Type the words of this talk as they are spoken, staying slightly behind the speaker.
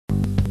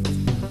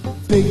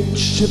big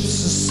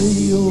ships are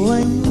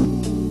sailing,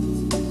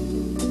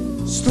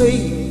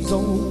 slaves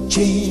on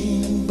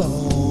chain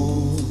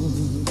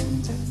bound,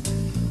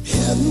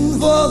 heading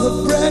for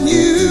the brand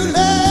new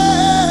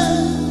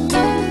land.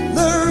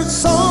 Their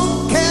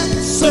song can't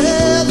say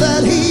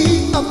that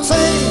I'm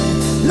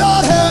saying,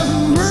 Lord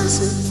have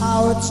mercy,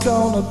 how it's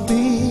gonna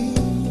be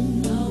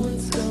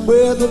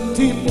with the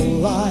people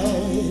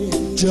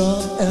like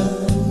John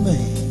and me.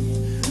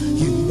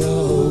 You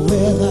know,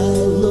 when I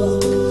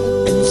look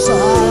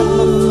inside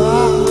my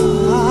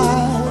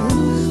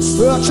mind,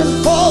 searching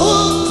for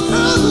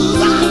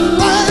truth and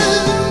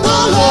light,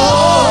 oh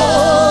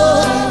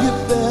Lord, you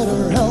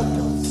better help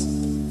us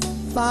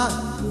find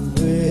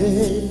a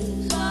way.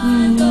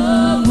 Find a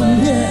way.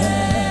 Yeah.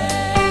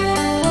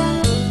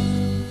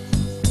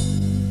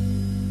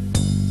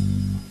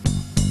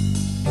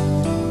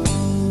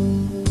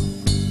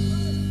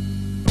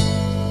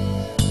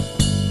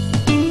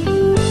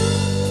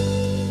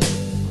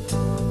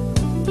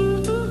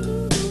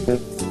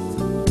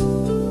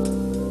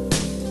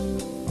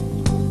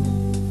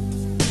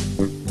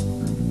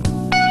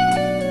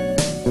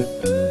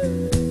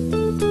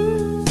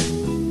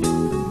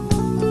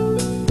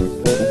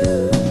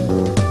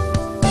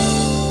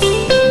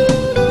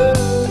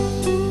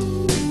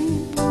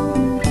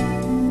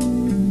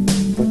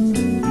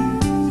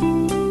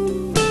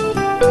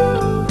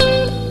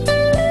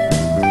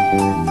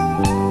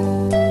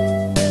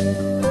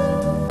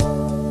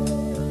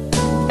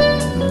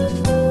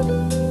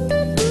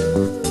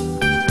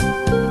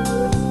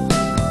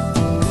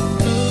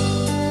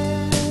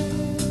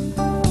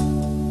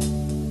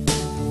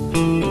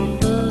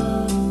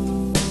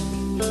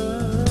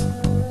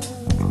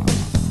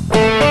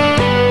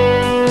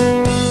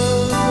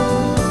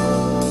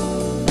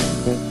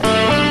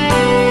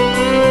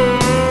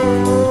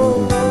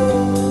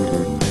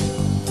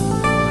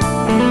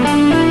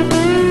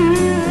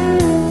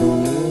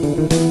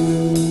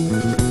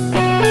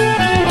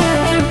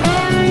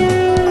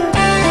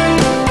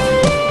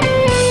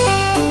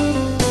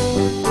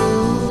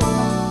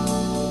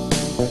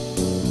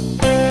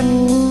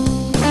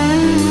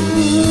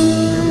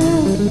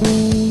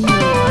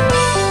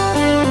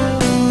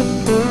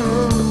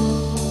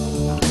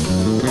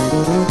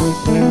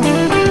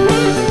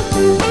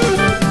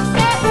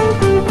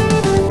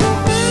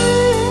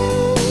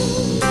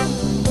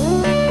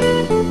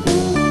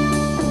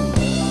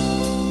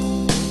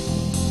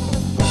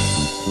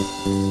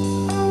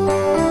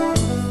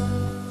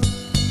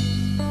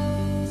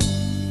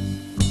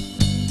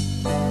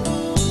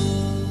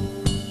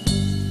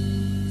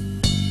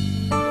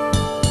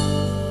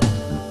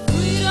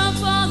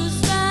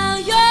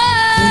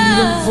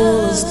 For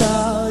the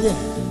stallion,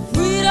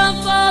 freedom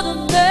for the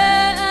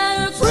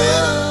man,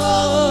 freedom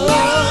for the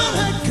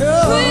man,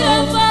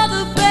 freedom for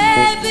the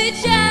baby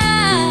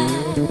child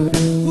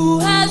who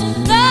has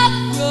not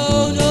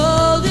grown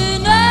old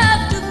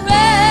enough to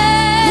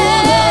bear.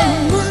 Lord have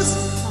mercy,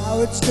 how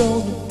it's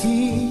gonna be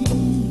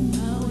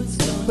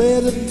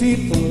where the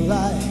people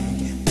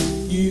like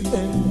you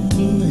and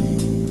me,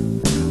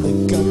 they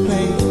got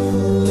made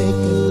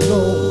making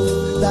law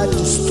that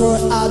destroy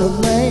out of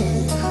man.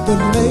 The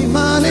name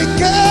money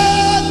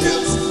can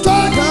destroy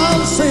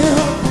our sin.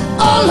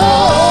 Oh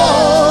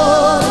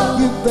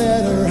Lord, you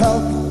better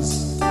help us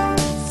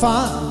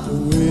find a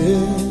way.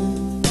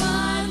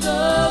 Find a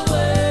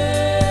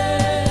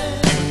way.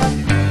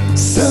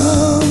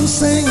 Some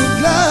sing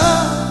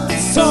love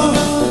song,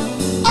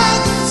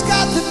 others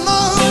got the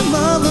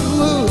moment of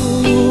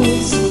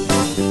blues,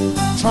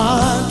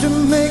 trying to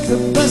make the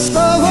best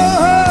of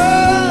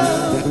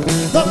her.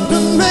 But the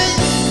man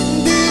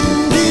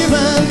didn't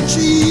even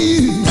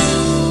choose.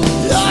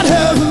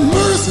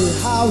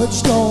 How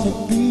it's gonna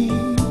be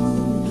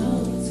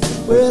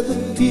where the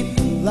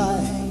people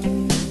like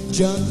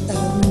John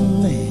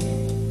and me,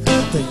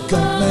 they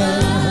got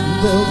men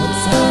and building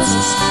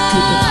fences,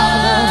 keeping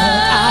out and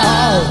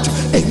out,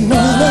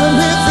 ignore them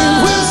if they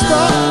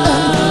whisper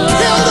and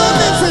kill them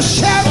if they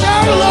shout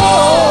out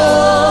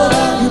loud.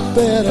 You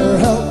better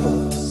help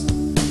us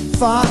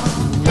find a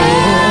way.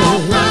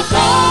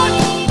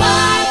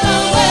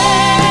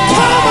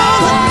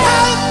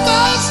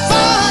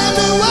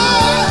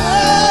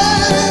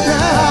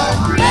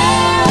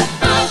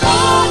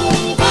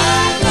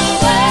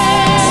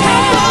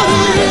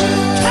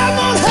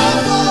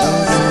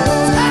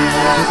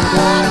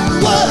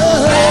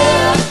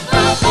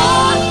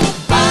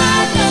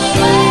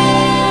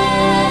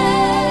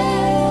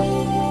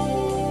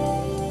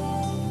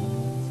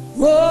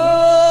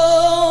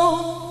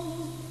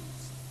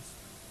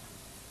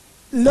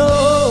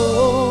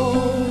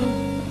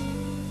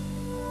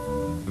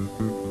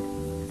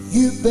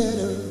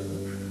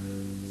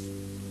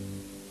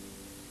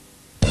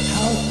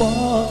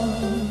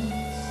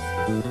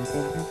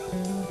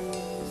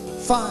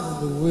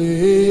 Find a way.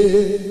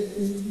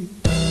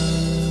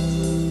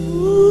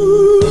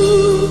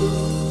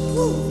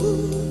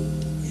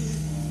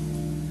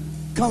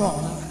 Come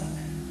on,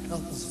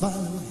 help us find a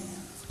way.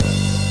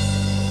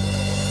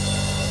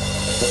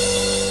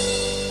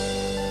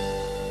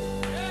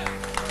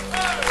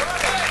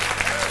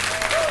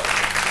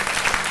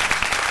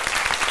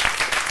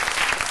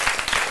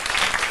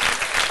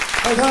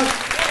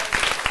 Tak.